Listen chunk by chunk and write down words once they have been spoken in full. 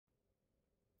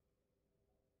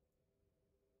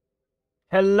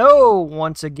Hello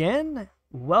once again.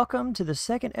 Welcome to the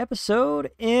second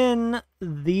episode in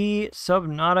the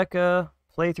Subnautica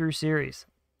playthrough series.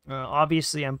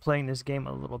 Obviously, I'm playing this game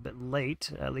a little bit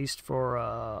late, at least for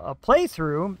a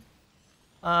playthrough.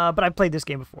 But I played this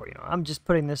game before, you know. I'm just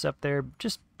putting this up there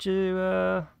just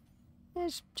to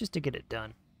get it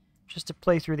done, just to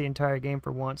play through the entire game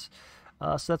for once.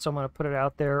 So that's why I'm going to put it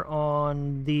out there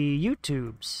on the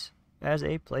YouTubes as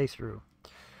a playthrough.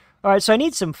 Alright, so I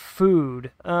need some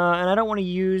food, and I don't want to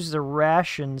use the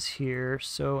rations here,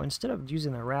 so instead of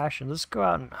using the rations, let's go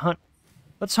out and hunt.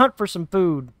 Let's hunt for some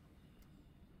food.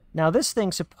 Now this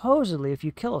thing, supposedly, if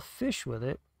you kill a fish with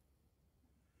it,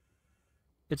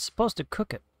 it's supposed to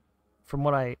cook it, from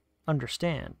what I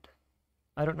understand.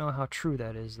 I don't know how true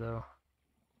that is, though.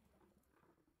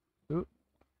 Ooh.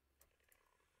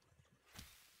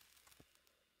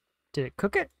 Did it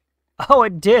cook it? Oh,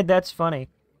 it did! That's funny.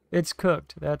 It's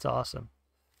cooked. That's awesome.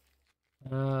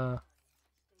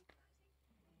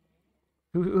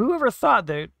 Whoever thought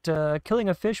that killing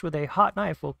a fish with a hot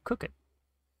knife will cook it?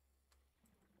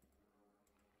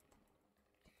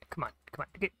 Come on, come on.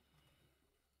 Get.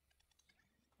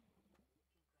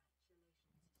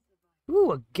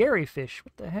 Ooh, a Gary fish.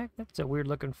 What the heck? That's a weird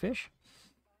looking fish.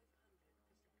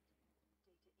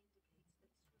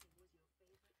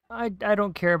 I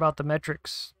don't care about the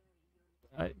metrics.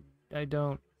 I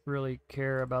don't really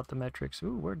care about the metrics.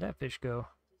 Ooh, where'd that fish go?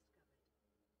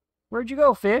 Where'd you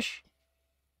go, fish?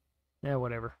 Yeah,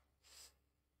 whatever.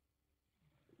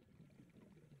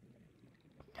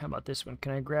 How about this one?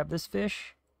 Can I grab this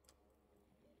fish?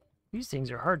 These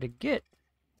things are hard to get.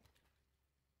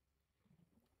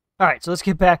 Alright, so let's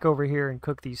get back over here and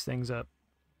cook these things up.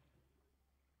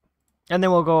 And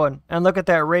then we'll go and look at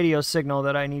that radio signal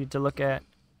that I needed to look at.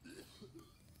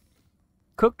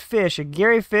 Cooked fish, a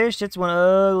Gary fish. That's one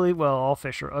ugly. Well, all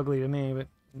fish are ugly to me, but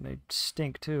they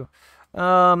stink too. People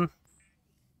are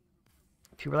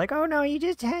like, "Oh no, you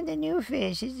just had the new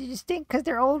fish. You just stink because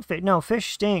they're old fish." No,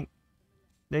 fish stink.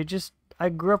 They just. I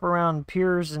grew up around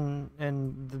piers and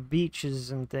the beaches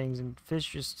and things, and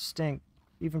fish just stink.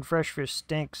 Even fresh fish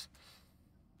stinks.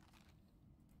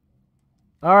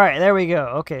 All right, there we go.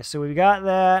 Okay, so we got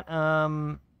that.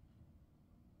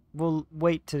 We'll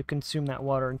wait to consume that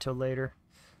water until later.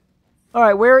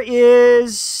 Alright, where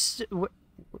is...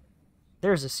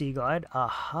 There's a sea glide.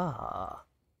 Aha.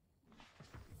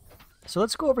 So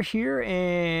let's go over here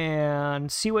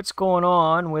and see what's going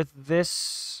on with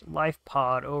this life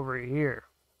pod over here.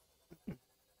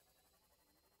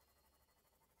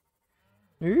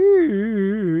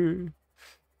 Ooh.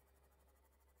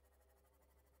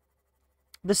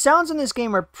 The sounds in this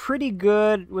game are pretty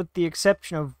good, with the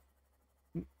exception of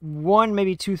one,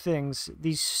 maybe two things.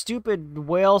 These stupid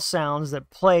whale sounds that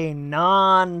play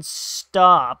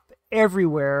non-stop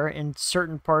everywhere in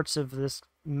certain parts of this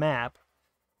map.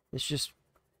 It's just...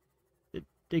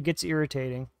 It gets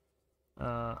irritating.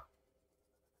 It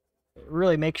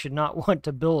really makes you not want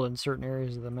to build in certain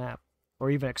areas of the map. Or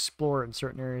even explore in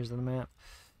certain areas of the map.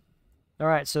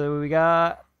 Alright, so we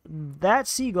got that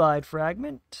sea glide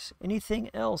fragment. Anything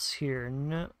else here?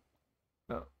 No.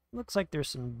 Looks like there's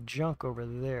some junk over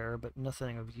there, but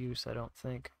nothing of use, I don't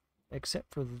think. Except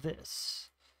for this.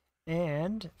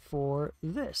 And for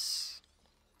this.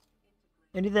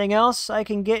 Anything else I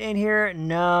can get in here?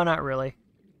 No, not really.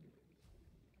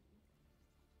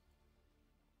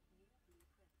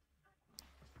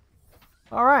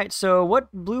 Alright, so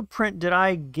what blueprint did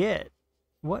I get?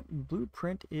 What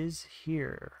blueprint is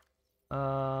here?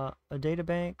 A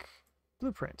databank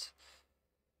blueprint.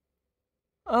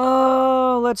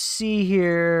 Oh, let's see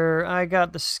here. I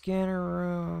got the scanner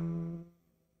room,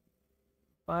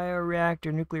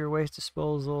 bioreactor, nuclear waste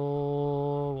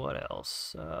disposal. What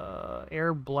else?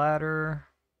 Air bladder.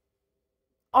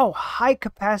 Oh, high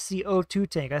capacity O2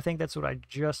 tank. I think that's what I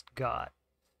just got.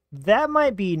 That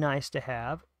might be nice to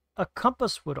have. A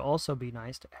compass would also be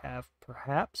nice to have,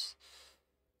 perhaps.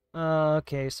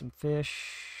 Okay, some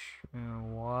fish,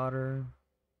 water.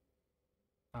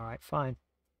 All right, fine.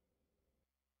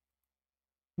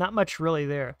 Not much really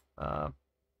there.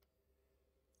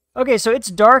 Okay, so it's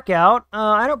dark out.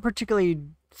 I don't particularly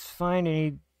find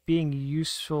any being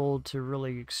useful to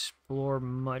really explore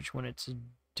much when it's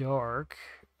dark.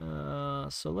 So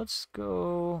let's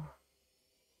go...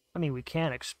 I mean, we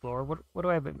can explore. What do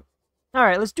I have?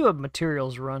 Alright, let's do a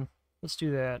materials run. Let's do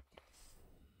that.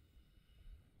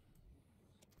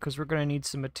 Because we're going to need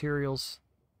some materials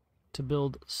to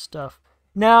build stuff.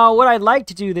 Now, what I'd like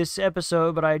to do this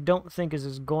episode, but I don't think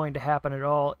is going to happen at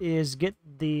all, is get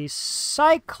the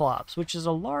Cyclops, which is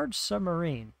a large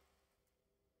submarine.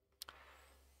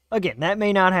 Again, that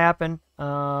may not happen.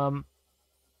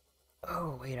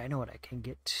 Oh, wait, I know what I can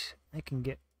get. I can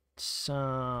get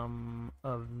some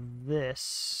of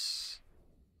this.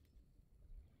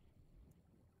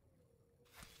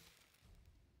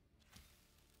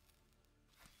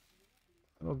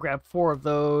 We'll grab 4 of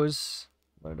those.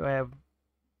 What do I have?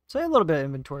 So I have a little bit of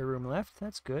inventory room left.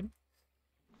 That's good.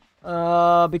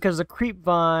 Because the creep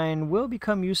vine will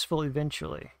become useful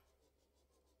eventually.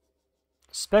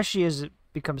 Especially as it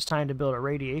becomes time to build a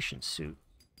radiation suit.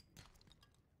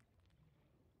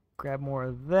 Grab more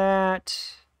of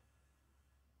that.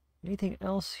 Anything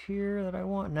else here that I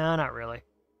want? No, not really.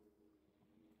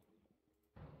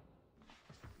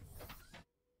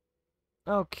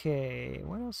 Okay,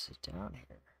 what else is down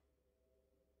here?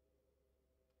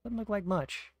 Doesn't look like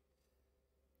much.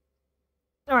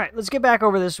 Alright, let's get back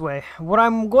over this way. What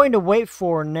I'm going to wait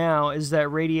for now is that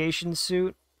radiation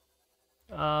suit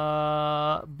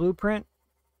blueprint.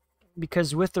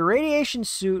 Because with the radiation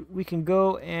suit, we can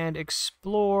go and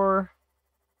explore...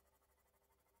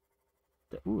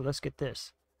 Ooh, let's get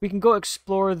this. We can go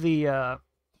explore the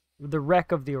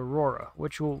wreck of the Aurora,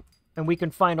 which will... And we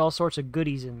can find all sorts of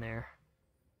goodies in there.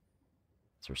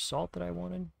 Is there salt that I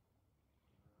wanted?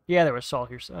 Yeah, there was salt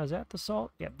here. So, is that the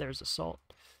salt? Yep, there's the salt.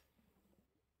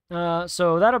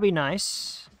 So that'll be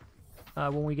nice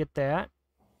when we get that.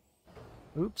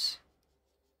 Oops.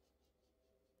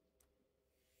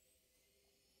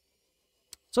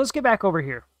 So let's get back over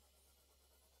here.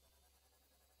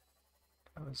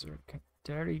 Oh, is there,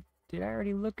 did I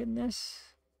already look in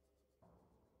this?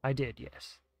 I did,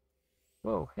 yes.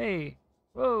 Whoa, hey,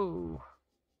 whoa.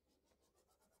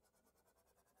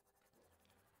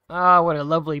 Ah, what a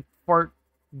lovely fart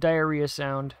diarrhea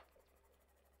sound.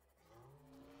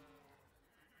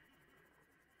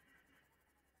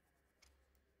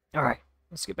 Alright,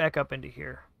 let's get back up into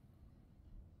here.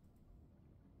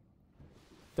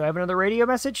 Do I have another radio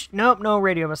message? Nope, no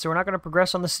radio message. We're not going to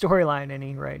progress on the storyline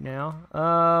any right now.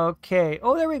 Okay.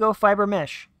 Oh, there we go. Fiber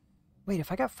mesh. Wait,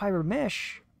 if I got fiber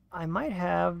mesh, I might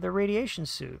have the radiation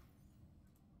suit.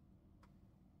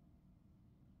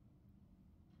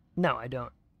 No, I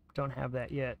don't. Don't have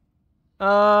that yet.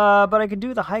 But I can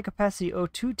do the high capacity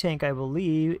O2 tank, I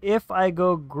believe, if I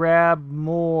go grab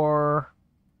more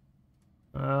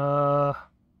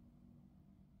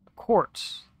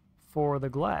quartz for the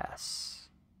glass.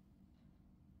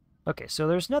 Okay, so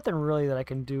there's nothing really that I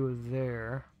can do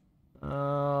there.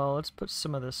 Let's put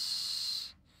some of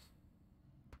this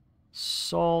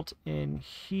salt in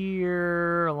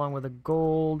here along with the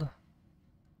gold.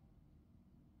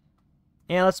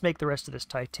 And let's make the rest of this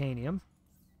titanium.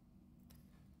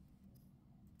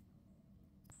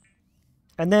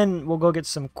 And then we'll go get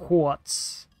some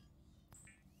quartz.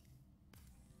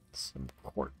 Some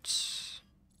quartz.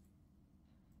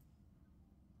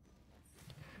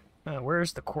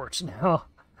 Where's the quartz now?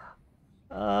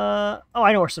 Oh,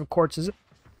 I know where some quartz is.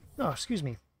 Oh, excuse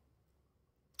me.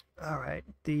 Alright,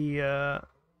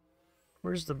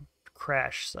 where's the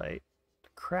crash site? The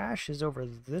crash is over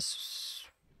this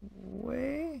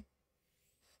way?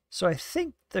 So I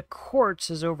think the quartz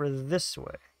is over this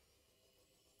way.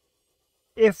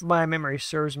 If my memory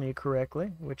serves me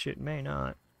correctly, which it may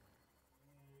not.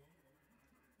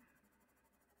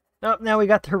 Oh, now we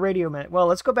got the radio message. Well,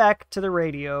 let's go back to the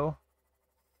radio.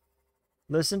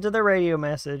 Listen to the radio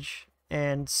message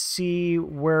and see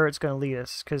where it's going to lead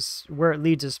us. Because where it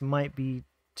leads us might be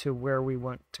to where we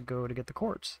want to go to get the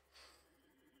quartz.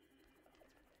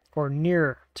 Or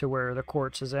near to where the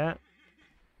quartz is at.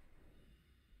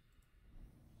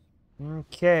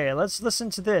 Okay, let's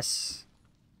listen to this.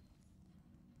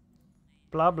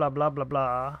 Blah, blah, blah, blah,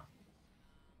 blah.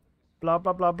 Blah,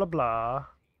 blah, blah, blah, blah.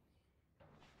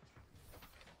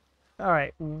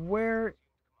 Alright, where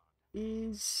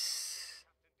is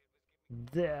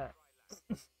that?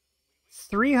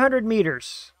 300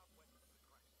 meters.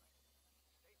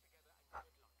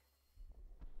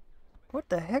 What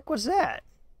the heck was that?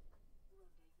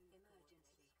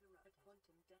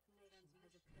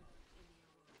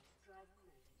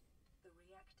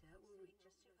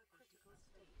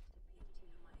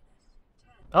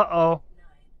 Uh-oh.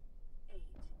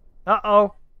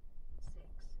 Uh-oh.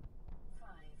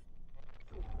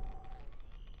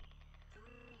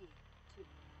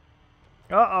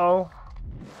 Uh-oh.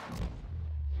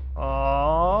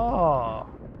 Oh.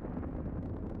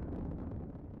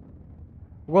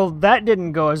 Well, that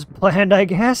didn't go as planned, I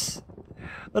guess.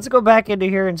 Let's go back into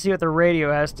here and see what the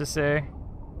radio has to say.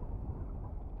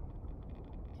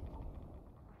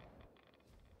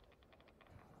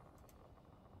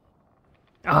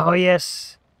 Oh,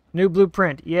 yes. New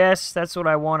blueprint. Yes, that's what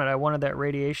I wanted. I wanted that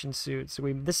radiation suit. So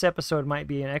this episode might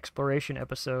be an exploration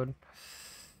episode.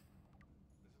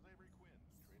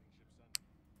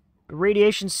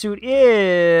 Radiation suit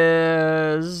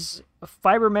is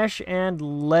fiber mesh and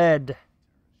lead.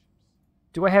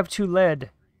 Do I have 2 lead?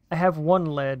 I have 1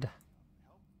 lead.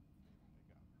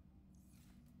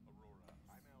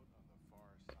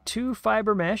 2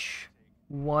 fiber mesh.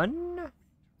 1.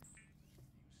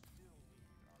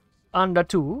 And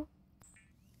 2.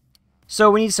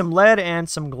 So we need some lead and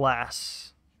some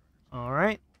glass.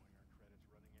 Alright.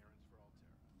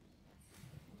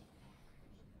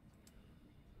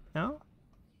 No?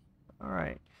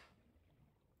 Alright.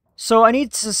 So I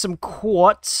need some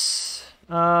quartz.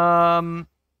 Let's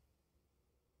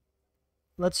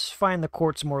find the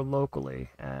quartz more locally.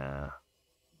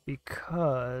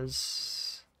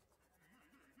 Because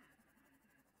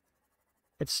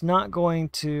it's not going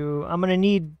to... I'm going to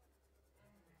need...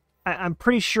 I'm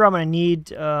pretty sure I'm going to need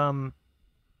the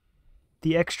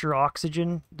extra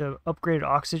oxygen, the upgraded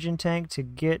oxygen tank to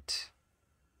get...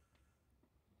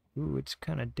 Ooh, it's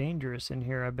kind of dangerous in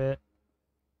here, I bet.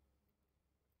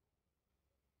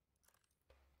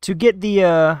 To get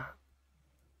the,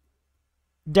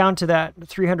 down to that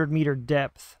 300-meter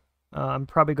depth, I'm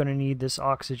probably going to need this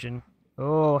oxygen.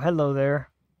 Oh, hello there.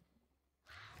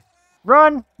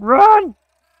 Run! Run!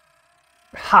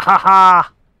 Ha ha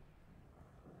ha!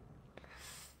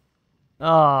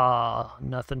 Oh,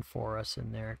 nothing for us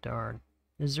in there, darn.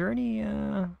 Is there any,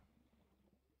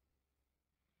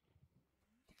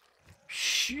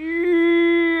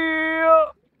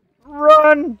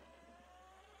 Run!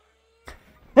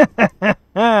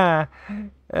 That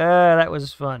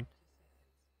was fun.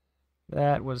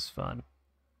 That was fun.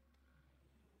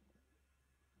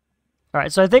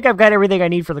 Alright, so I think I've got everything I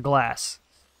need for the glass.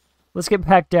 Let's get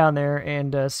back down there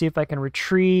and see if I can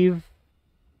retrieve...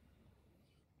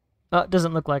 it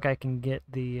doesn't look like I can get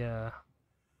the... Oh,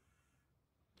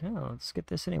 let's get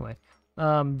this anyway.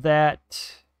 That...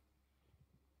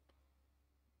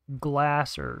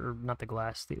 glass, or not the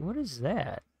glass, what is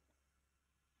that?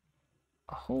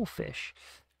 A whole fish.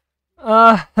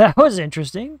 That was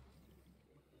interesting.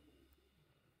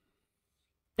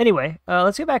 Anyway,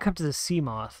 let's get back up to the sea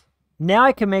moth. Now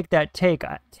I can make that tank,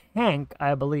 I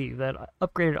believe, that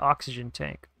upgraded oxygen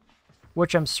tank,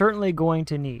 which I'm certainly going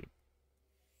to need.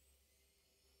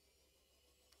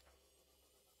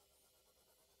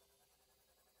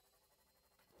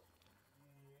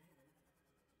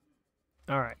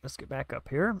 Alright, let's get back up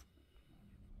here.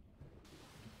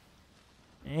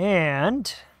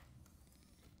 And...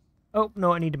 oh,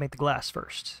 no, I need to make the glass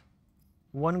first.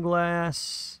 1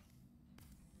 glass.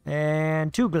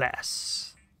 And 2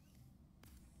 glass.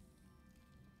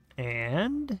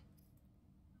 And...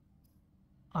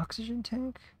 oxygen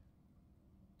tank?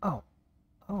 Oh.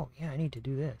 Oh, yeah, I need to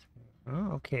do this.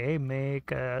 Oh, okay,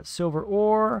 make silver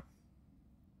ore.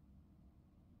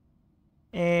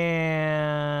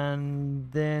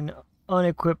 And then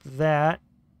unequip that.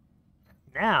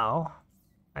 Now,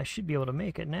 I should be able to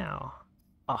make it now.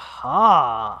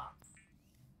 Aha!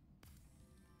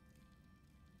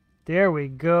 There we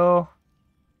go.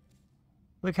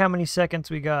 Look how many seconds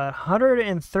we got.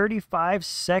 135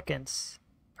 seconds.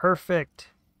 Perfect.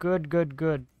 Good, good,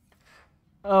 good.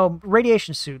 Oh,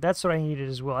 radiation suit. That's what I needed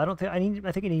as well. I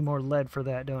think I need more lead for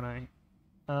that, don't I?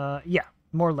 Yeah,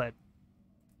 more lead.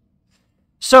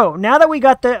 So, now that we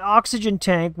got the oxygen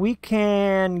tank, we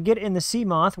can get in the sea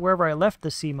moth, wherever I left the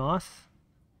sea moth.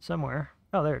 Somewhere.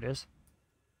 Oh, there it is.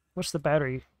 What's the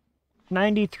battery?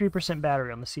 93%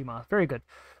 battery on the sea moth. Very good.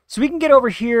 So we can get over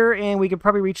here, and we can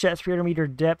probably reach that 300-meter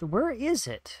depth. Where is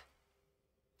it?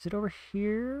 Is it over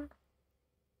here?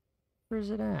 Where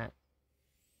is it at?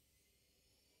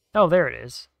 Oh, there it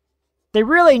is. They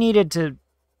really needed to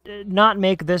not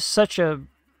make this such a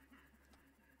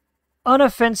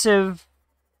unoffensive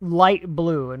light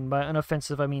blue, and by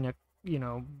unoffensive I mean you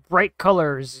know, bright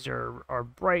colors are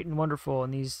bright and wonderful,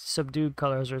 and these subdued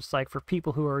colors are it's like for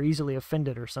people who are easily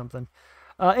offended or something.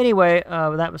 Anyway,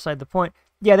 that beside the point.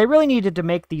 Yeah, they really needed to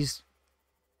make these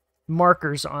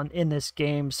markers in this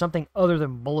game something other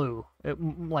than blue,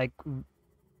 like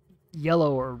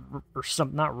yellow or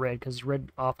something, not red, because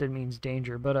red often means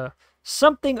danger, but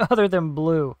something other than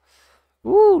blue.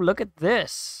 Ooh, look at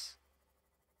this.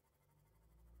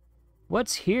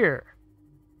 What's here?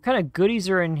 What kind of goodies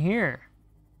are in here?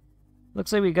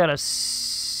 Looks like we got a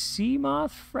sea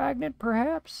moth fragment,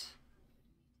 perhaps?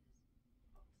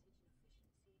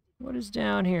 What is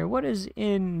down here? What is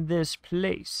in this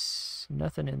place?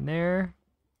 Nothing in there.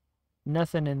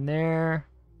 Nothing in there.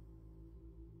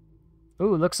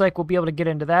 Ooh, looks like we'll be able to get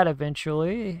into that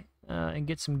eventually and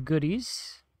get some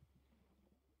goodies.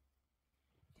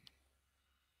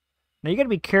 Now, you got to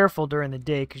be careful during the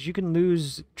day because you can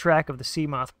lose track of the sea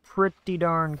moth pretty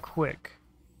darn quick.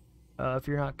 if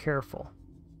you're not careful.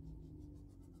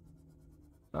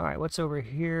 Alright, what's over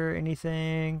here?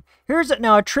 Anything?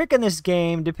 Now a trick in this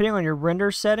game, depending on your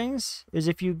render settings, is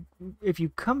if you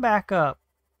come back up,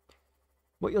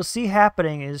 what you'll see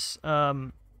happening is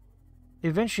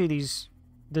eventually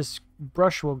this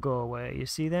brush will go away. You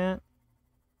see that?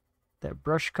 That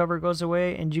brush cover goes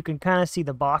away, and you can kind of see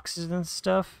the boxes and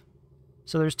stuff.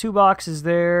 So there's 2 boxes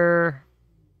there.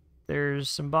 There's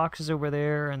some boxes over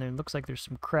there, and then it looks like there's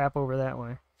some crap over that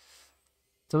way.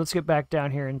 So let's get back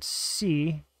down here and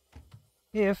see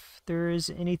if there is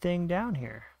anything down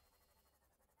here.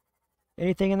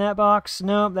 Anything in that box?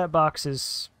 Nope, that box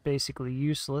is basically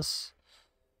useless.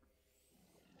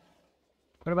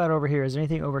 What about over here? Is there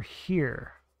anything over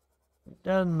here? It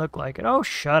doesn't look like it. Oh,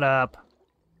 shut up.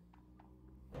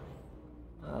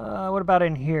 What about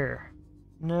in here?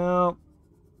 Nope.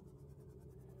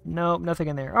 Nope, nothing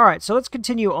in there. Alright, so let's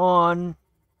continue on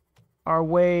our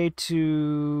way to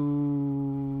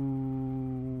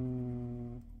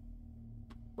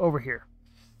over here.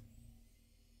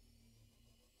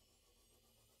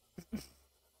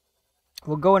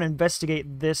 We'll go and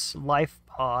investigate this life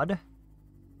pod.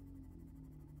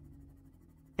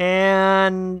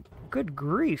 And good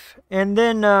grief. And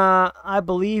then I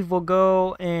believe we'll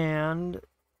go and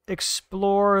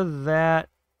explore that.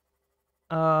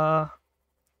 I'm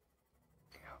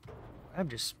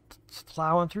just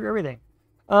plowing through everything.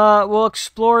 We'll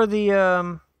explore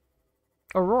the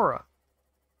Aurora,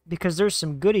 because there's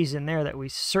some goodies in there that we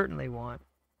certainly want.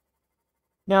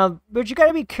 Now, but you got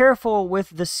to be careful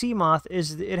with the sea moth.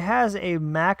 Is it has a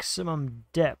maximum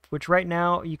depth, which right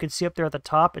now you can see up there at the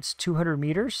top. It's 200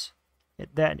 meters.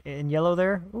 That in yellow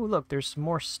there. Oh, look, there's some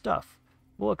more stuff.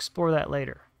 We'll explore that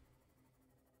later.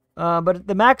 But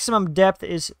the maximum depth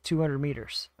is 200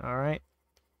 meters. All right.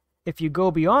 If you go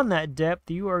beyond that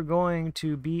depth, you are going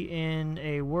to be in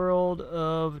a world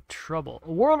of trouble.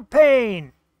 A world of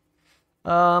pain!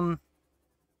 Whoa,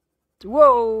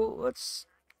 let's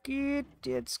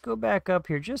go back up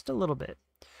here just a little bit.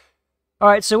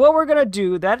 Alright, so what we're going to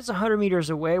do, that is 100 meters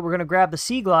away. We're going to grab the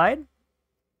Sea Glide.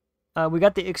 We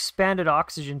got the expanded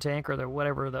oxygen tank, or the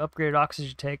upgraded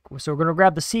oxygen tank. So we're going to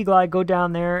grab the Sea Glide, go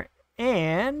down there,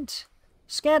 and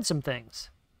scan some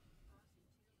things.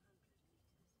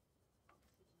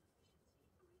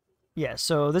 Yeah,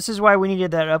 so this is why we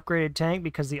needed that upgraded tank,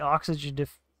 because the oxygen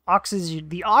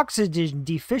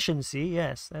deficiency,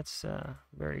 yes, that's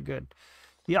very good.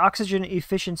 The oxygen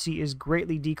efficiency is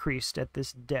greatly decreased at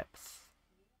this depth.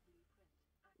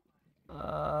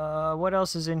 What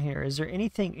else is in here? Is there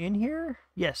anything in here?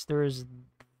 Yes, there is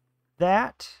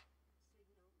that.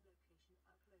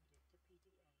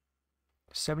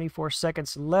 74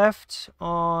 seconds left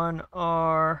on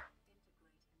our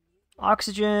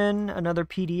oxygen, another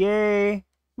PDA.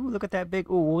 Ooh, look at that big.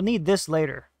 Ooh, we'll need this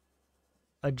later.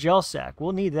 A gel sack.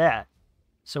 We'll need that.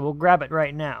 So we'll grab it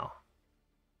right now.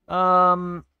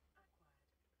 All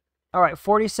right,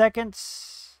 40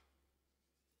 seconds.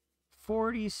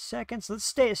 40 seconds. Let's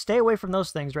stay away from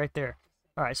those things right there.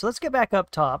 All right, so let's get back up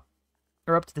top,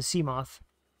 or up to the sea moth.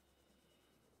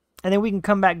 And then we can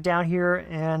come back down here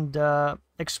and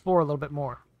explore a little bit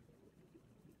more.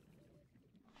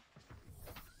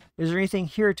 Is there anything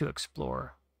here to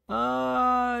explore?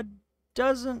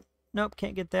 Doesn't... Nope,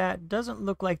 can't get that. Doesn't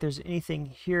look like there's anything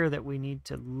here that we need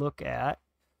to look at.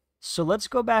 So let's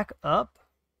go back up,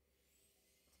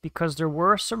 because there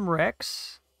were some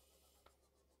wrecks.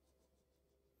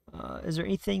 Is there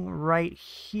anything right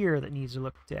here that needs to be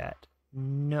looked at?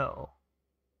 No.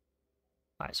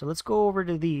 Alright, so let's go over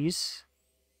to these.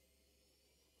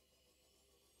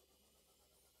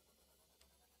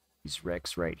 These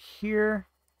wrecks right here.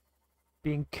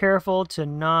 Being careful to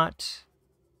not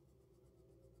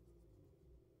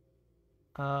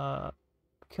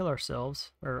kill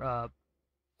ourselves, or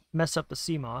mess up the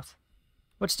sea moth.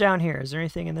 What's down here? Is there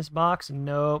anything in this box?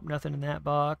 Nope, nothing in that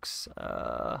box.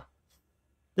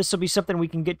 This will be something we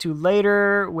can get to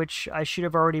later, which I should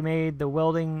have already made the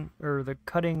welding, or the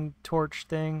cutting torch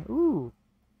thing. Ooh.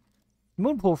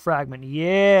 Moonpool fragment.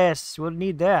 Yes, we'll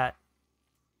need that.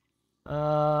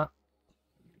 Prawn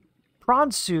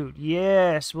suit.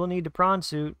 Yes, we'll need the prawn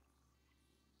suit.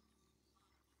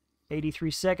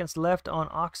 83 seconds left on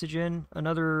oxygen.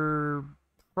 Another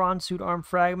prawn suit arm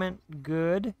fragment.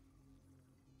 Good.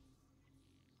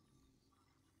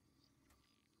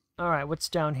 Alright, what's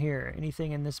down here?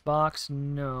 Anything in this box?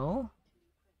 No.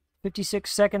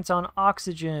 56 seconds on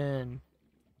oxygen.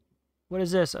 What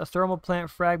is this? A thermal plant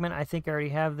fragment. I think I already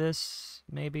have this.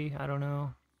 Maybe. I don't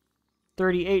know.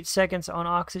 38 seconds on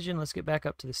oxygen. Let's get back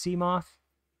up to the sea moth.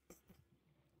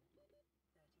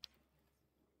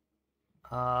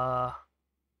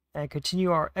 and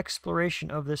continue our exploration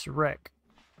of this wreck.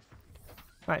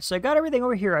 Alright, so I got everything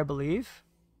over here, I believe.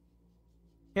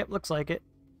 Yep, looks like it.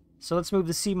 So let's move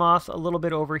the sea moth a little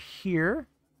bit over here.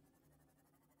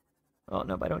 Oh,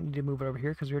 nope, I don't need to move it over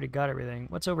here because we already got everything.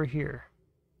 What's over here?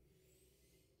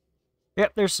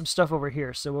 Yep, there's some stuff over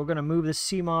here. So we're going to move the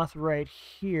sea moth right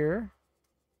here.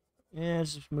 And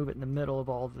let's just move it in the middle of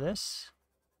all of this.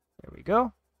 There we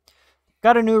go.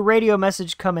 Got a new radio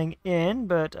message coming in,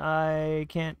 but I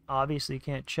obviously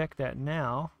can't check that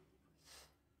now.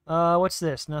 What's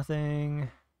this? Nothing.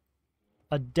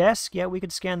 A desk? Yeah, we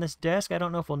could scan this desk. I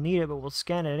don't know if we'll need it, but we'll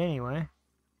scan it anyway.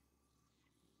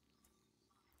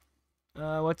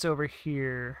 What's over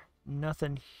here?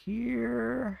 Nothing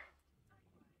here.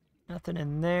 Nothing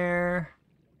in there.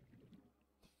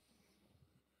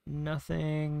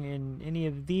 Nothing in any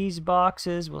of these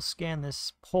boxes. We'll scan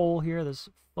this pole here, this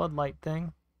floodlight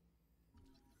thing.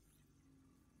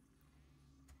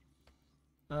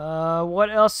 What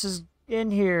else is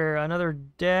in here? Another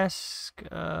desk.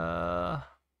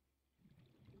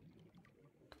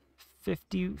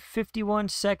 51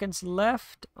 seconds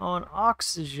left on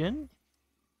oxygen.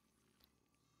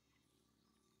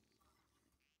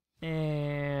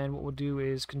 And what we'll do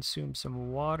is consume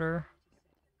some water.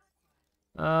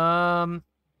 Oh,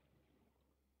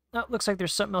 looks like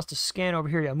there's something else to scan over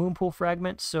here. Yeah, moon pool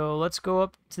fragment. So let's go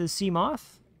up to the sea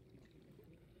moth.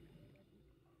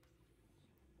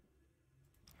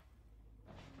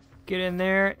 Get in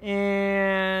there,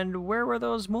 and where were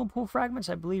those moon pool fragments?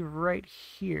 I believe right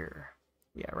here.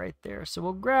 Yeah, right there. So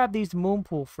we'll grab these moon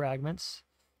pool fragments,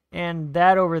 and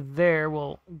that over there,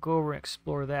 we'll go over and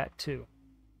explore that too.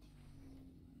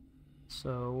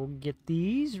 So we'll get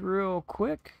these real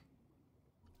quick.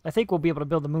 I think we'll be able to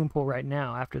build the moon pool right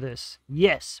now after this.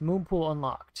 Yes, moon pool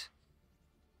unlocked.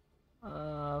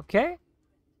 Okay.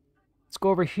 Let's go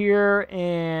over here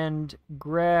and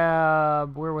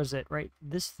grab, where was it? Right,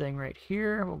 this thing right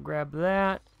here. We'll grab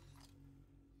that.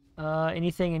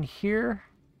 Anything in here?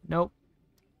 Nope.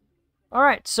 All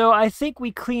right, so I think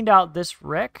we cleaned out this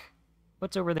wreck.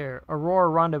 What's over there? Aurora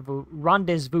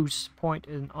Rendezvous Point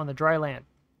on the dry land.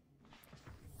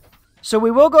 So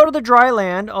we will go to the dry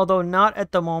land, although not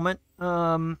at the moment.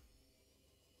 I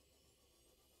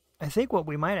think what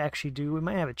we might actually do, we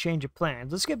might have a change of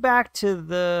plans. Let's get back to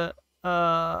the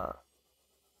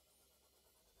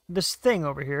this thing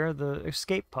over here, the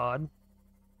escape pod.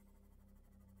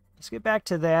 Let's get back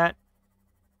to that.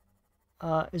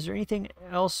 Is there anything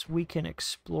else we can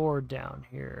explore down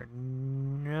here?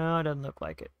 No, it doesn't look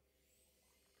like it.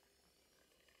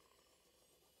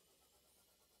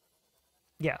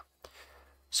 Yeah.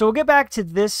 So we'll get back to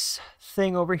this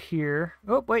thing over here.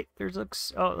 Oh, wait, it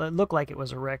looked like it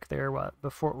was a wreck there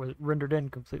before it was rendered in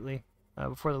completely,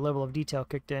 before the level of detail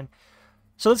kicked in.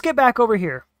 So let's get back over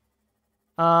here.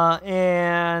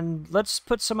 And let's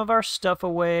put some of our stuff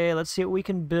away. Let's see what we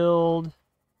can build.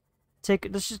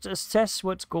 Let's just assess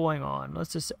what's going on.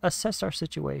 Let's just assess our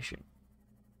situation.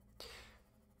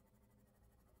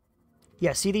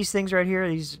 Yeah, see these things right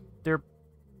here? They're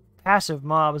passive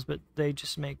mobs, but they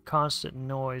just make constant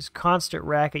noise, constant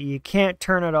racket. You can't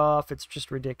turn it off. It's just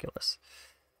ridiculous.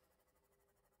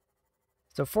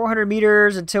 So 400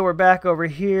 meters until we're back over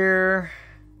here.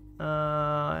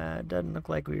 It doesn't look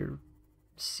like we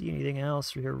see anything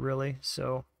else here, really.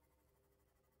 So,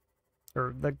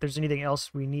 or like there's anything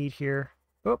else we need here.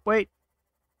 Oh, wait.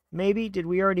 Maybe. Did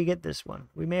we already get this one?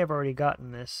 We may have already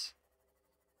gotten this.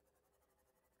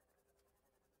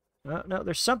 Oh, no,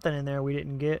 there's something in there we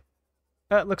didn't get.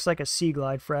 That looks like a sea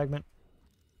glide fragment.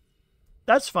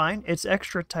 That's fine. It's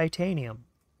extra titanium.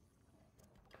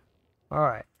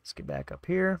 Alright, let's get back up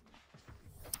here.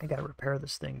 I gotta repair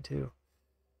this thing too,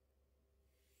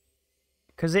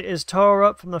 because it is tore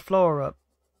up from the floor up.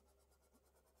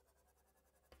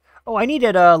 Oh, I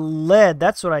needed lead.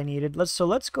 That's what I needed.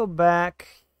 Let's go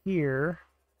back here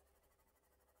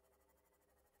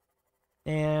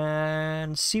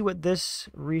and see what this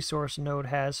resource node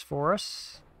has for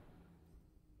us.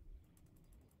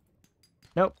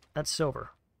 Nope, that's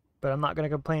silver. But I'm not going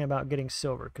to complain about getting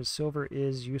silver, because silver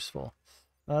is useful.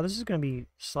 This is going to be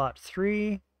slot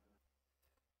 3.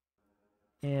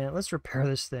 And let's repair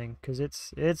this thing, because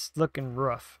it's looking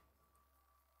rough.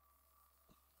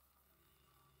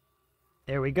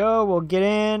 There we go. We'll get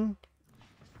in.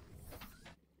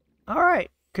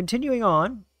 Alright, continuing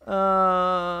on.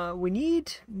 We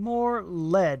need more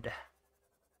lead.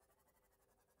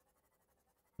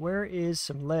 Where is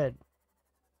some lead?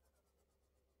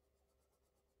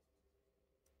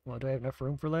 Well, do I have enough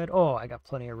room for lead? Oh, I got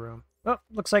plenty of room. Oh,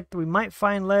 looks like we might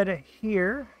find lead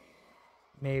here.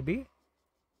 Maybe.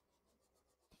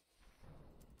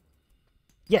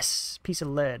 Yes, piece of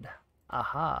lead.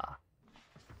 Aha.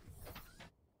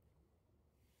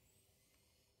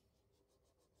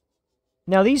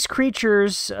 Now these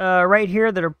creatures right here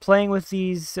that are playing with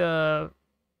these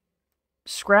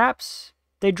scraps,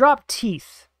 they drop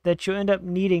teeth that you end up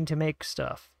needing to make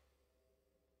stuff.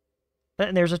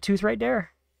 And there's a tooth right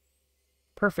there.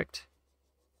 Perfect.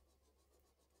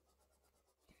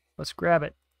 Let's grab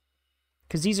it.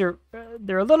 Because these are,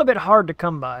 they're a little bit hard to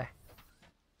come by.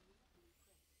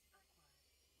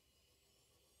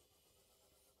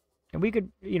 And we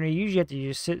could, you know, you usually have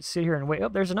to just sit here and wait. Oh,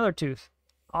 there's another tooth.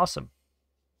 Awesome.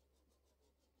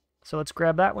 So let's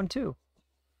grab that one too.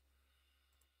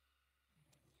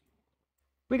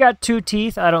 We got 2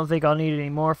 teeth. I don't think I'll need any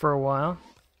more for a while.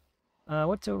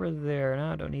 What's over there?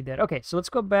 No, I don't need that. Okay, so let's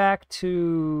go back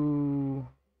to...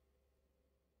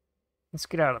 Let's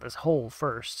get out of this hole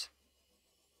first.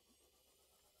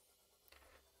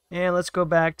 And let's go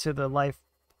back to the life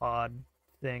pod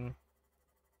thing.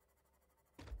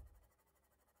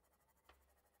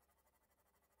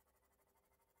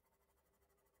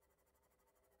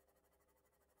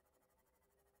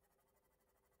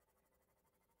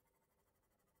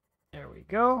 There we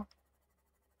go.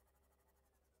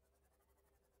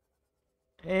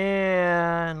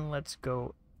 And let's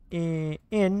go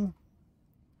in.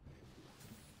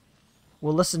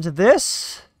 We'll listen to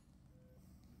this.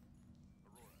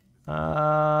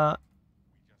 Oh,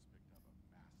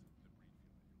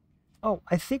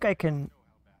 I think I can...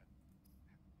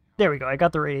 There we go. I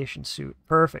got the radiation suit.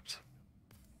 Perfect.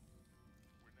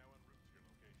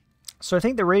 So I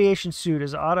think the radiation suit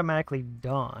is automatically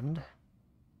donned.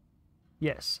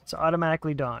 Yes, it's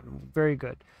automatically done. Very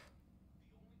good.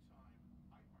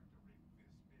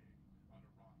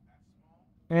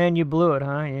 And you blew it,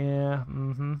 huh? Yeah.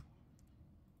 Mm-hmm.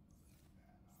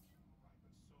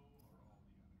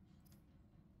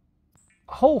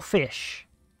 Whole fish.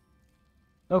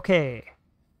 Okay.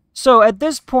 So at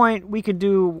this point, we could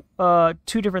do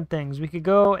 2 different things. We could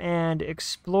go and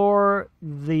explore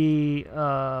the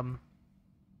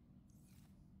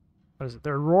what is it? The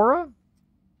Aurora,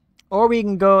 or we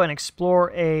can go and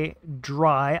explore a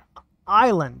dry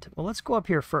island. Well, let's go up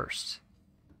here first.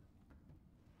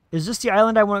 Is this the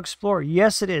island I want to explore?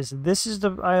 Yes, it is. This is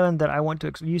the island that I want to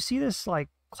explore. You see this like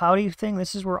cloudy thing?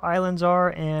 This is where islands are,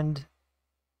 and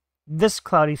this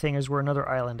cloudy thing is where another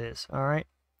island is. All right.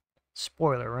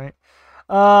 Spoiler, right?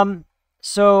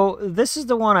 So this is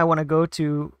the one I want to go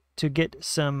to get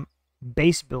some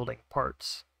base building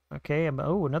parts. Okay.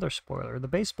 Oh, another spoiler. The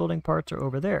base building parts are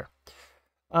over there.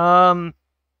 But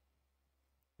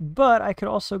I could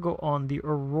also go on the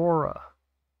Aurora,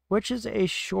 which is a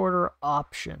shorter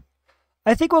option.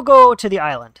 I think we'll go to the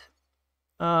island.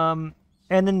 And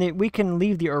then we can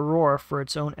leave the Aurora for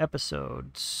its own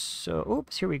episode. So,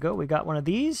 oops, here we go. We got one of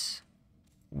these.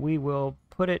 We will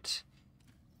put it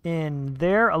in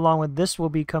there. Along with this will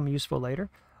become useful later.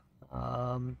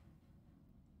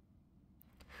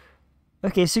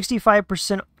 Okay,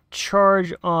 65%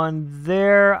 charge on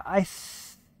there. I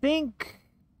think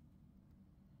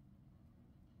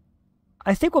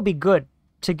we'll be good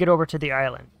to get over to the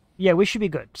island. Yeah, we should be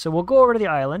good. So we'll go over to the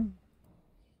island.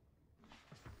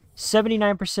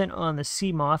 79% on the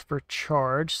sea moth for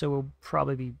charge, so we'll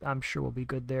probably be, I'm sure we'll be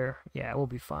good there. Yeah, we'll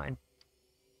be fine.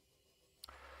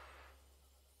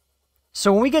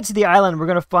 So when we get to the island, we're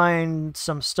going to find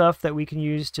some stuff that we can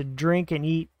use to drink and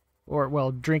eat, or,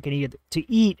 well, drink and eat,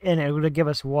 to eat, and it will give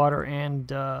us water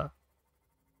and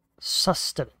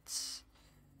sustenance.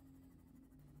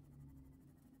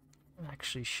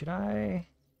 Actually, should I?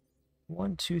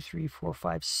 1, 2, 3, 4,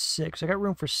 5, 6. I got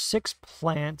room for 6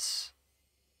 plants.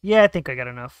 Yeah, I think I got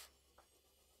enough.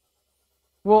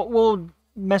 We'll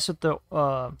mess with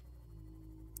the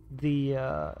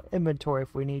inventory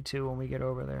if we need to when we get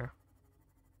over there.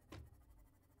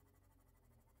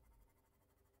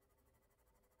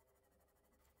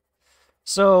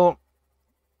 So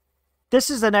this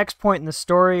is the next point in the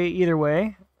story. Either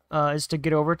way, is to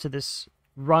get over to this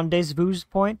rendezvous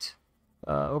point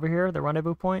over here, the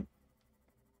rendezvous point.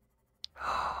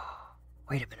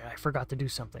 Wait a minute, I forgot to do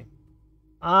something.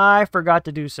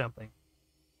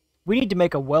 We need to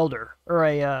make a welder, or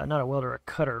a, not a welder, a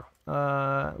cutter.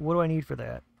 What do I need for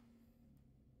that?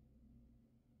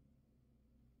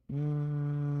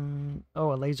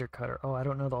 Oh, a laser cutter. Oh, I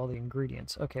don't know all the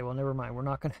ingredients. Okay, well, never mind. We're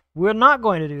not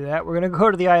going to do that. We're gonna go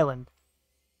to the island.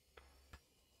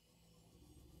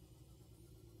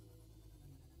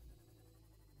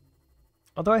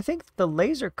 Although I think the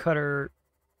laser cutter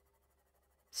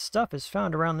stuff is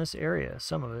found around this area,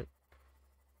 some of it.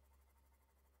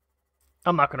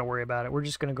 I'm not going to worry about it. We're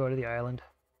just going to go to the island.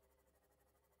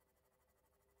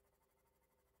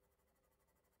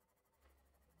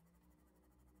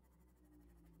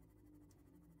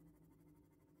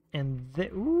 And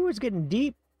ooh, it's getting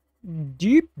deep.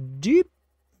 Deep, deep.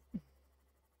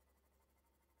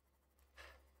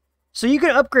 So you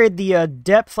can upgrade the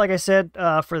depth, like I said,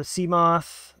 for the sea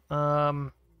moth.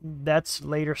 That's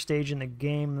later stage in the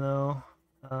game, though.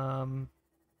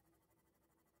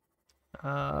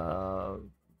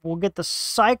 We'll get the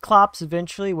Cyclops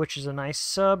eventually, which is a nice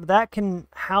sub. That can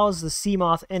house the sea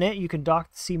moth in it. You can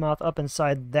dock the sea moth up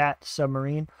inside that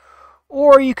submarine.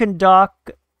 Or you can dock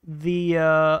the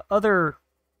other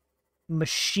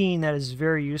machine that is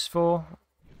very useful.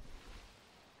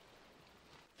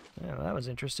 Yeah, that was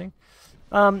interesting.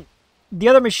 The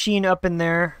other machine up in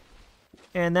there,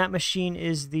 and that machine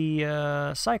is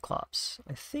the Cyclops.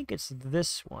 I think it's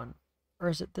this one. Or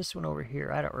is it this one over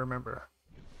here? I don't remember.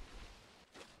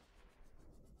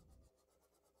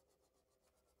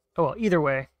 Oh, well, either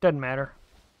way, doesn't matter.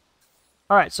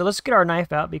 Alright, so let's get our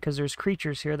knife out because there's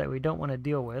creatures here that we don't want to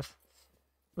deal with.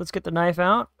 Let's get the knife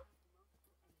out.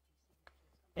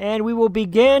 And we will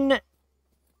begin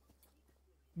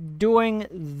doing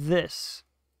this.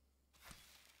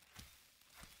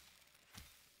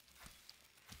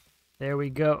 There we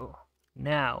go.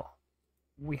 Now,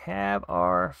 we have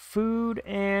our food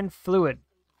and fluid.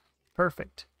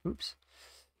 Perfect. Oops.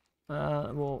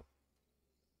 We'll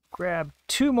grab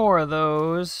 2 more of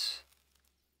those.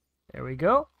 There we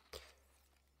go.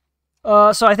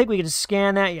 So I think we can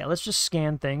scan that. Yeah, let's just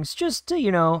scan things. Just to,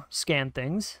 you know, scan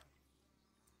things.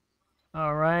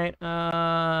 All right.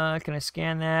 Can I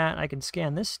scan that? I can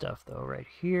scan this stuff, though, right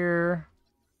here.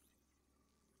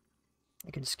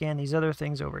 I can scan these other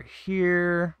things over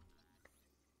here.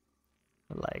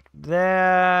 Like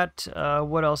that.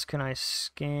 What else can I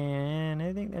scan?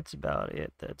 I think that's about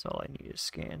it. That's all I need to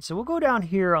scan. So we'll go down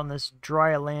here on this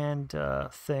dry land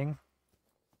thing.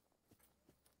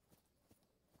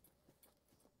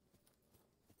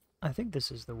 I think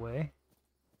this is the way.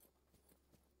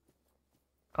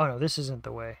 Oh no, this isn't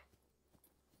the way.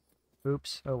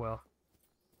 Oops. Oh well.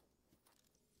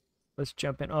 Let's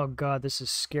jump in. Oh god, this is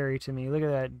scary to me. Look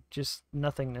at that. Just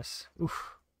nothingness.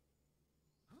 Oof.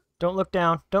 Don't look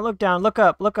down. Don't look down. Look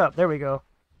up. Look up. There we go.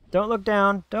 Don't look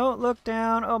down. Don't look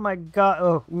down. Oh my god.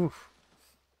 Oh, oof.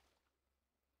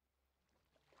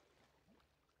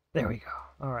 There we go.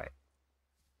 All right.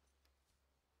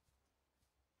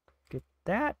 Get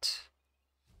that.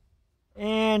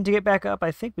 And to get back up,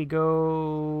 I think we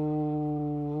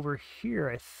go over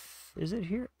here. Is it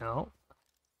here? No.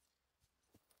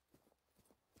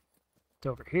 It's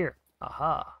over here.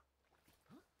 Aha.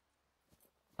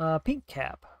 Pink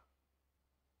cap.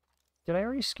 Did I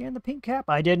already scan the pink cap?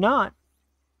 I did not.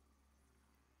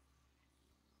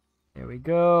 There we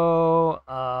go.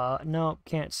 No,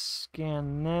 can't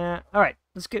scan that. All right,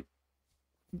 let's get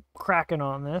cracking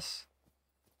on this.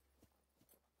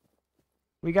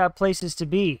 We got places to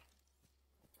be,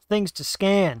 things to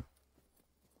scan,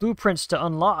 blueprints to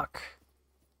unlock.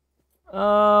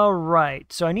 All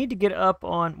right, so I need to get up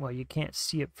on. Well, you can't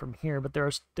see it from here, but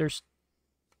there's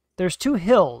 2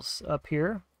 hills up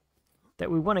here that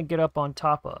we want to get up on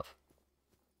top of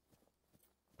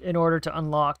in order to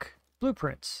unlock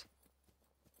blueprints.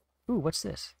 Ooh, what's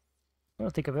this? I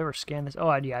don't think I've ever scanned this.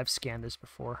 Oh, yeah, I've scanned this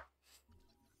before.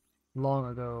 Long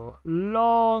ago.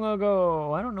 Long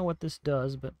ago. I don't know what this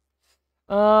does, but...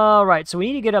 Alright, so we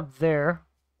need to get up there.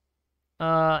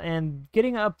 And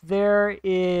getting up there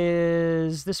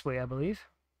is this way, I believe.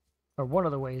 Or one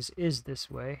of the ways is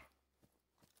this way.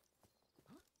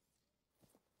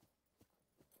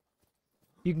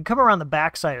 You can come around the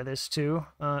backside of this, too,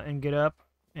 and get up.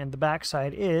 And the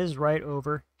backside is right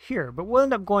over here. But we'll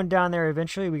end up going down there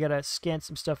eventually. We got to scan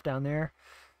some stuff down there.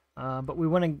 But we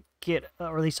want to get,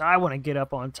 or at least I want to get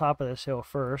up on top of this hill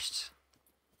first.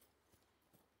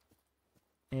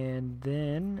 And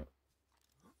then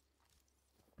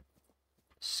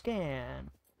scan.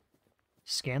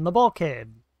 Scan the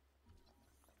bulkhead.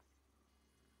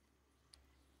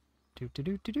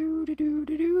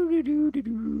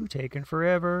 Taking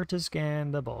forever to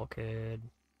scan the bulkhead.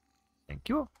 Thank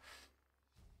you.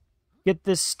 Get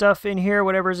this stuff in here,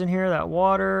 whatever's in here, that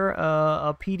water,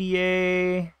 a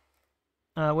PDA.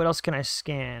 What else can I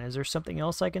scan? Is there something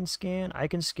else I can scan? I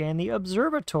can scan the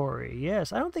observatory.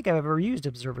 Yes, I don't think I've ever used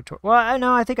observatory. Well, I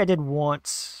know, I think I did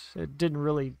once. It didn't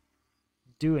really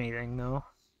do anything, though.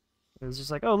 It was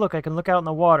just like, oh, look, I can look out in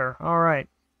the water. All right.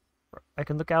 I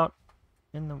can look out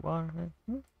in the water.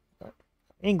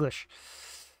 English.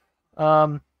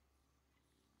 There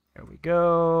we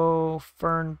go.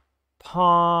 Fern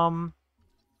palm.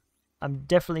 I'm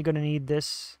definitely going to need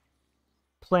this.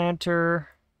 Planter.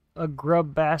 A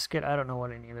grub basket. I don't know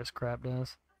what any of this crap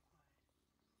does.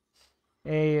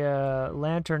 A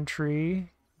lantern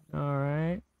tree. All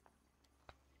right.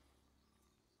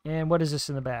 And what is this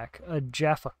in the back? A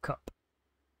Jaffa cup.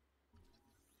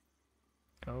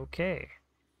 Okay.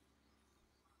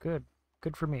 Good.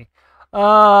 Good for me.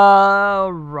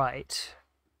 Right.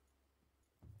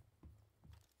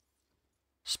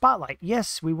 Spotlight.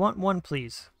 Yes, we want one,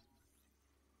 please.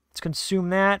 Let's consume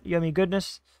that. Yummy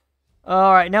goodness.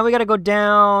 All right, now we got to go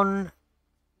down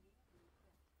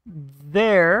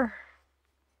there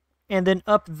and then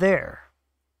up there.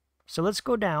 So let's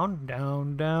go down,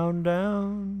 down, down,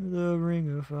 down the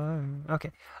ring of fire.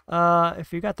 Okay.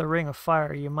 If you got the ring of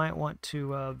fire, you might want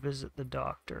to visit the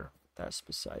doctor. That's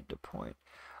beside the point.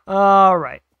 All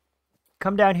right.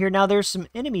 Come down here. Now there's some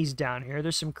enemies down here.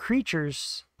 There's some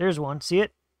creatures. There's one. See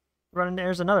it? Running.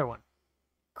 There's another one.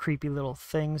 Creepy little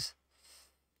things.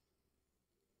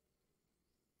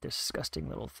 Disgusting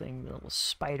little thing. Little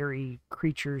spidery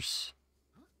creatures.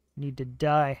 Need to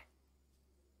die.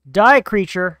 Die,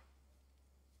 creature!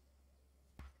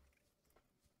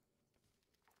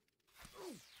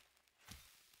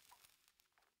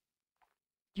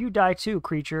 You die too,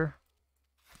 creature.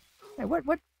 Hey,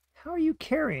 what? How are you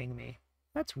carrying me?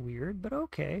 That's weird, but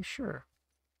okay, sure.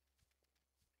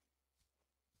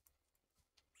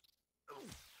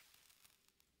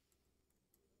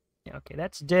 Yeah, okay,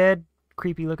 that's dead.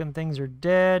 Creepy looking things are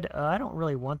dead. I don't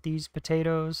really want these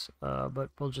potatoes, but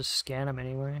we'll just scan them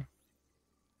anyway.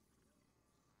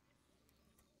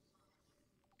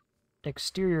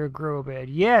 Exterior grow bed.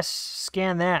 Yes,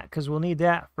 scan that, because we'll need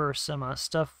that for some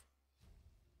stuff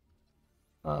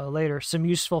later. Some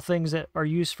useful things that are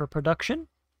used for production.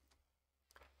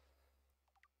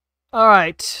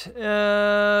 Alright.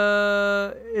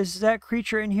 Is that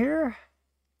creature in here?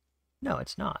 No,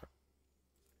 it's not.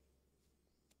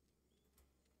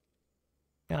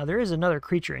 Now, there is another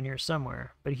creature in here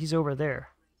somewhere, but he's over there.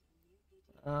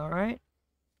 Alright.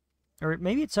 Or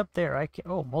maybe it's up there.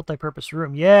 Oh, multi-purpose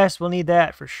room. Yes, we'll need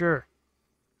that for sure.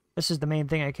 This is the main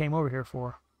thing I came over here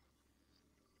for.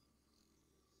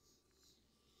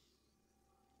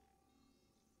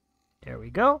 There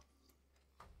we go.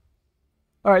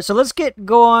 Alright, so let's get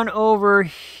going over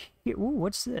here. Ooh,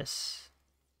 what's this?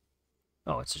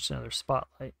 Oh, it's just another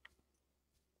spotlight.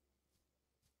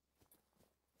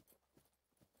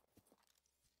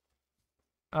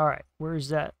 Alright, where's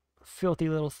that filthy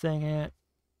little thing at?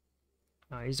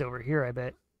 Oh, he's over here, I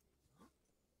bet.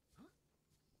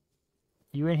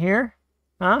 You in here?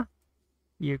 Huh?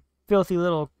 You filthy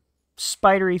little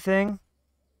spidery thing?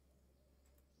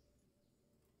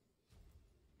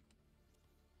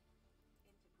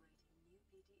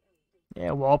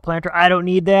 Yeah, wall planter. I don't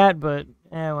need that, but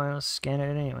well, I'll scan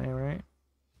it anyway, right?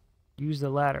 Use the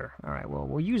ladder. Alright, well,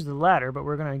 we'll use the ladder, but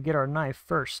we're going to get our knife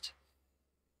first.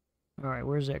 Alright,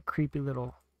 where's that creepy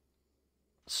little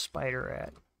spider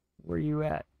at? Where you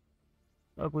at?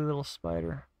 Ugly little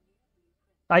spider.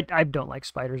 I don't like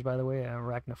spiders, by the way. I'm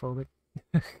arachnophobic.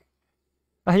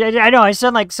 I know, I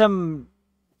sound like some...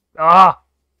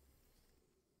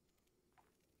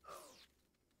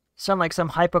 Sound like some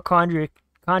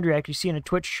hypochondriac you see in a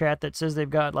Twitch chat that says they've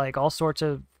got, like, all sorts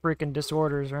of freaking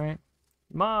disorders, right?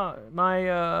 My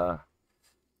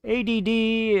ADD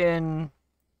and...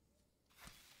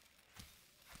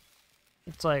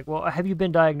 It's like, well, have you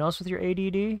been diagnosed with your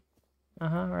ADD?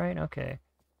 Right, okay.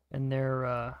 And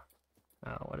they're,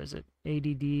 what is it?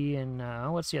 ADD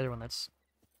and, what's the other one that's...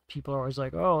 People are always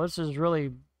like, oh, this is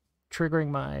really triggering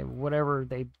my whatever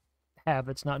they have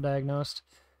that's not diagnosed.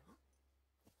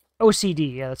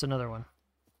 OCD, yeah, that's another one.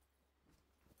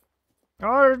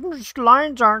 Oh, these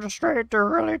lines aren't straight, they're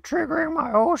really triggering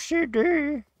my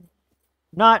OCD.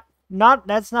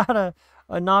 That's not a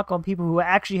knock on people who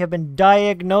actually have been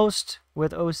diagnosed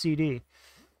with OCD.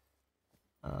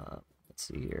 Let's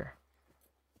see here.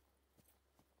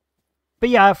 But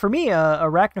yeah, for me,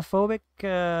 arachnophobic,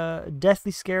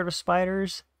 deathly scared of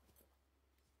spiders.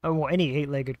 Oh, well, any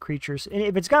 8-legged creatures. And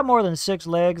if it's got more than 6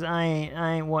 legs, I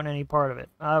ain't wanting any part of it.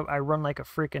 I run like a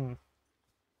freaking...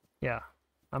 Yeah,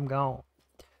 I'm gone.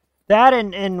 That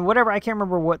and whatever, I can't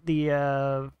remember what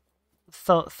the...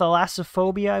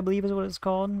 Thalassophobia, I believe is what it's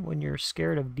called, when you're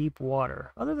scared of deep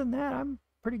water. Other than that, I'm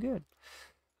pretty good.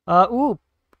 Ooh,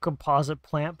 composite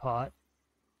plant pot.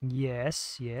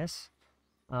 Yes, yes.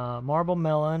 Marble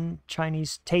melon,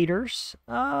 Chinese taters.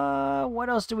 What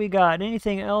else do we got?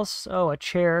 Anything else? Oh, a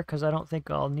chair, because I don't think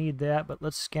I'll need that, but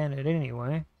let's scan it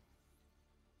anyway.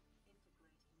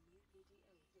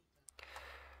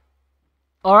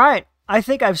 Alright, I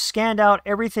think I've scanned out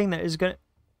everything that is going to...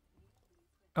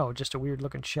 Oh, just a weird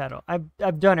looking shadow.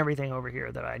 I've done everything over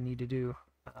here that I need to do,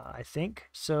 I think.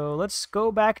 So let's go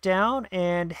back down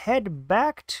and head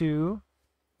back to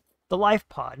the life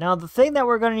pod. Now, the thing that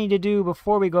we're going to need to do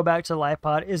before we go back to the life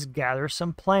pod is gather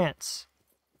some plants.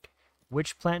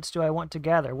 Which plants do I want to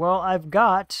gather? Well, I've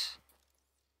got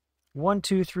 1,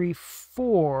 2, 3,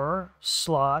 4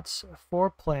 slots, 4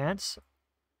 plants.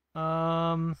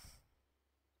 Can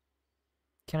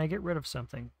I get rid of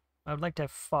something? I would like to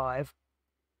have 5.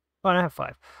 Oh, I have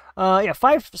 5. Yeah,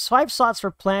 five slots for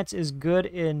plants is good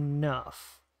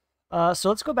enough. So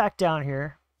let's go back down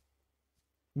here.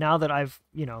 Now that I've,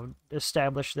 you know,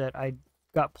 established that I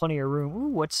got plenty of room.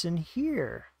 Ooh, what's in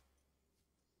here?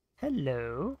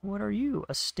 Hello, what are you?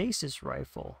 A stasis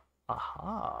rifle.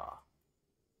 Aha.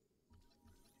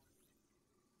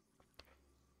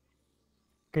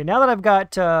 Okay, now that I've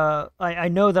got, I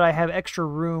know that I have extra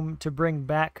room to bring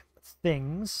back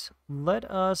things. Let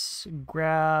us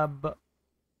grab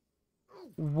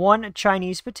 1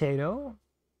 Chinese potato,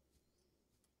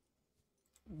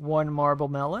 1 marble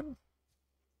melon,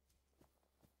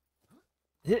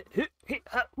 and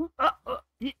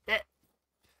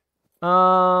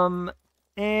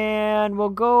we'll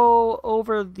go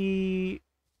over the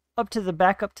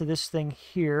back up to this thing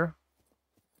here.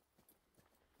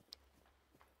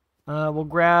 We'll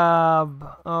grab,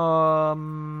 what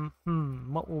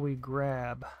will we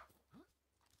grab?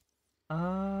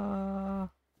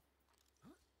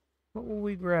 What will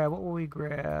we grab?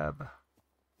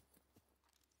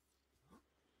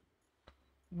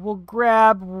 We'll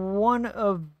grab 1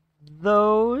 of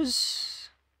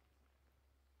those.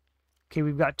 Okay,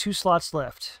 we've got 2 slots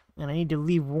left. And I need to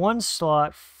leave 1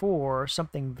 slot for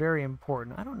something very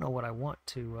important. I don't know what I want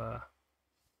to,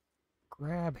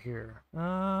 grab here.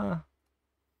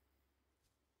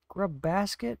 Grub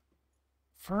basket,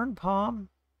 fern palm.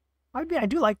 I mean, I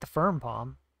do like the fern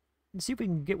palm. Let's see if we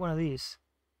can get one of these.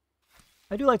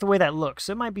 I do like the way that looks.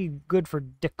 It might be good for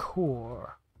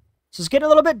decor. So it's getting a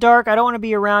little bit dark. I don't want to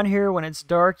be around here when it's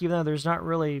dark, even though there's not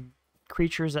really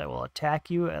creatures that will attack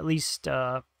you. At least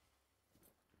there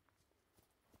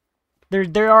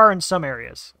are in some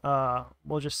areas.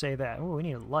 We'll just say that. Oh, we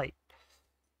need a light.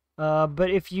 But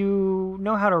if you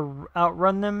know how to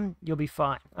outrun them, you'll be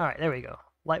fine. All right, there we go.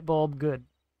 Light bulb, good.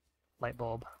 Light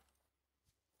bulb.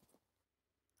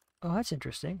 Oh, that's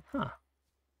interesting. Huh.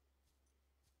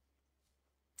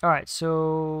 All right,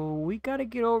 so we got to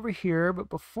get over here. But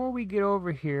before we get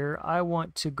over here, I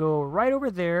want to go right over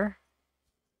there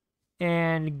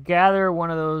and gather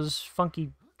one of those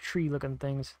funky tree-looking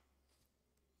things.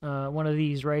 One of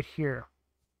these right here.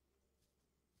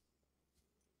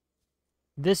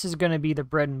 This is going to be the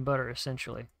bread and butter,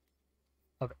 essentially,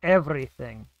 of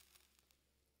everything.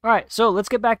 All right, so let's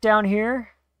get back down here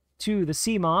to the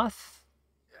sea moth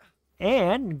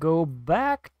and go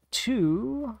back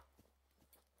to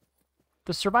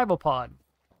the survival pod,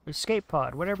 escape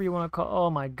pod, whatever you want to call. Oh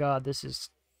my God, this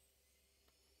is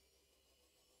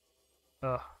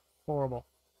horrible.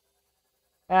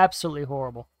 Absolutely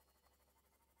horrible.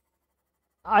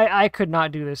 I could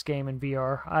not do this game in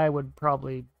VR. I would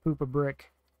probably poop a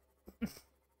brick.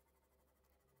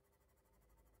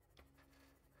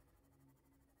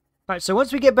 Alright, so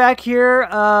once we get back here,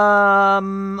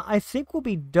 I think we'll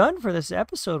be done for this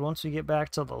episode once we get back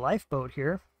to the lifeboat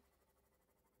here.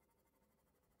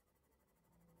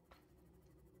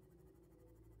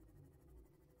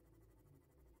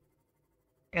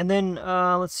 And then,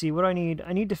 let's see, what do I need?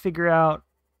 I need to figure out,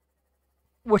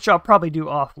 which I'll probably do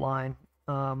offline.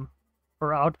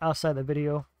 Or outside the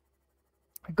video,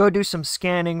 go do some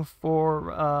scanning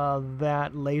for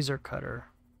that laser cutter,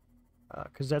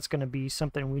 because that's going to be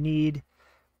something we need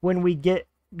when we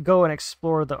go and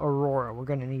explore the Aurora. We're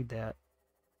going to need that.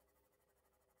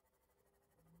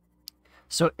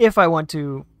 So if I want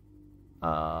to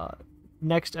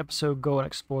next episode go and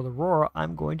explore the Aurora,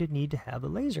 I'm going to need to have a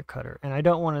laser cutter, and I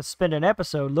don't want to spend an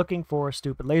episode looking for a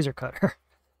stupid laser cutter.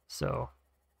 So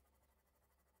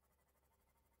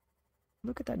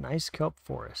look at that nice kelp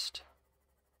forest.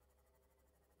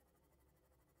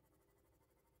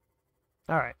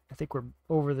 Alright, I think we're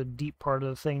over the deep part of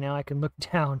the thing now. I can look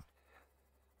down.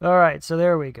 Alright, so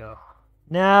there we go.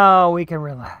 Now we can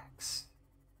relax.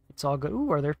 It's all good.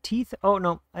 Ooh, are there teeth? Oh,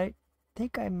 no. I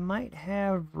think I might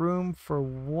have room for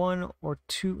 1 or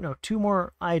 2. No, 2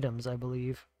 more items, I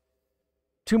believe.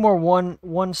 2 more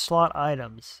one slot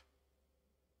items.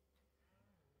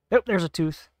 Oh, there's a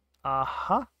tooth.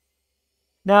 Aha.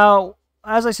 Now,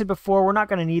 as I said before, we're not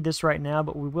going to need this right now,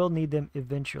 but we will need them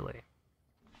eventually.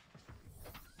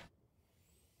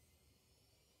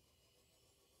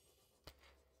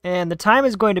 And the time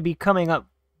is going to be coming up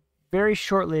very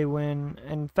shortly when,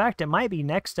 in fact, it might be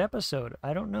next episode.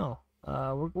 I don't know.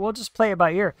 We'll just play it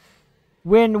by ear.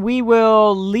 When we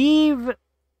will leave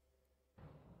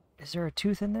Is there a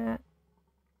tooth in that?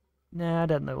 Nah, it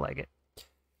doesn't look like it.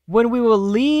 When we will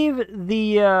leave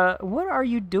the, what are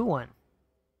you doing?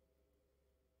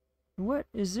 What,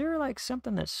 is there like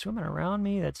something that's swimming around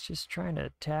me that's just trying to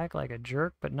attack like a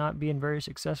jerk, but not being very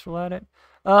successful at it?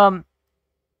 We're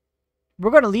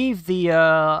going to leave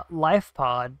the, life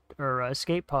pod, or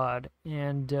escape pod,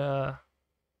 and,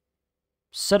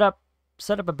 set up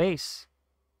a base.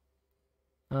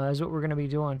 Is what we're going to be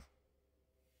doing.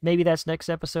 Maybe that's next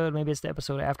episode. Maybe it's the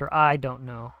episode after. I don't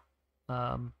know.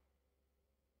 Are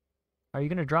you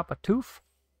going to drop a tooth?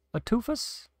 A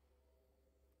toothus?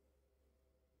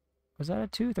 Was that a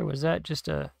tooth or was that just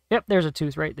a... Yep, there's a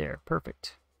tooth right there.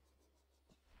 Perfect.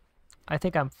 I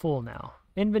think I'm full now.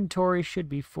 Inventory should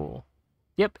be full.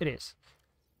 Yep, it is.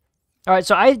 All right,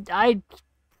 so I'm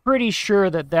pretty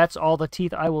sure that that's all the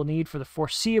teeth I will need for the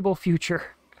foreseeable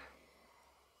future.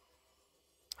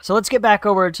 So let's get back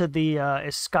over to the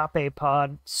escape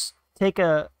pod, take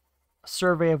a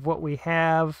survey of what we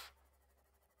have,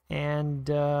 and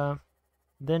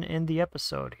then end the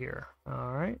episode here.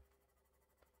 All right.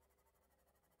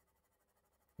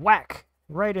 Whack!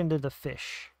 Right into the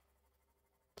fish.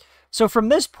 So from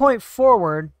this point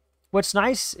forward, what's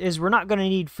nice is we're not going to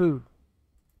need food.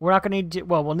 We're not going to need to,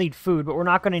 well, we'll need food, but we're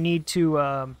not going to need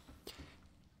to,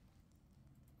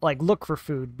 like, look for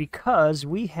food because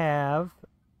we have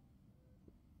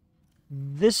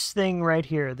this thing right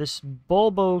here, this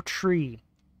bulbo tree.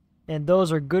 And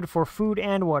those are good for food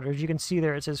and water. As you can see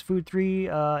there, it says food 3,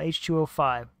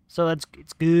 H2O5. So it's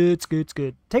good, it's good, it's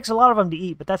good. Takes a lot of them to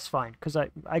eat, but that's fine, because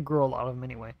I grow a lot of them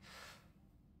anyway.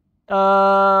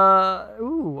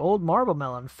 Ooh, old marble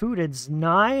melon. Food is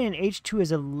 9 and H2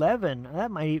 is 11.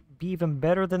 That might be even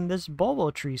better than this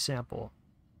bulbo tree sample.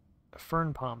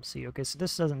 Fern palm seed. Okay, so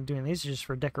this doesn't do anything. These are just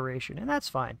for decoration, and that's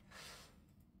fine.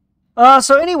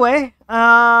 So anyway,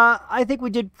 I think we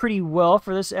did pretty well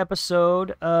for this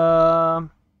episode.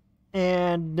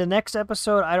 And the next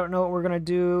episode, I don't know what we're going to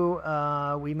do.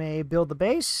 We may build the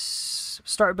base,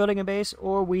 start building a base,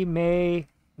 or we may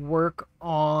work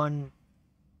on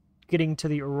getting to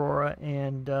the Aurora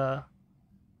and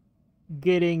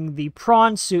getting the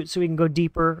prawn suit so we can go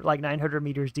deeper, like 900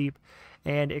 meters deep,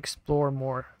 and explore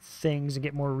more things and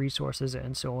get more resources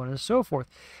and so on and so forth.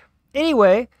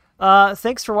 Anyway,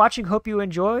 thanks for watching. Hope you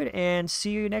enjoyed, and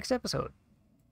see you next episode.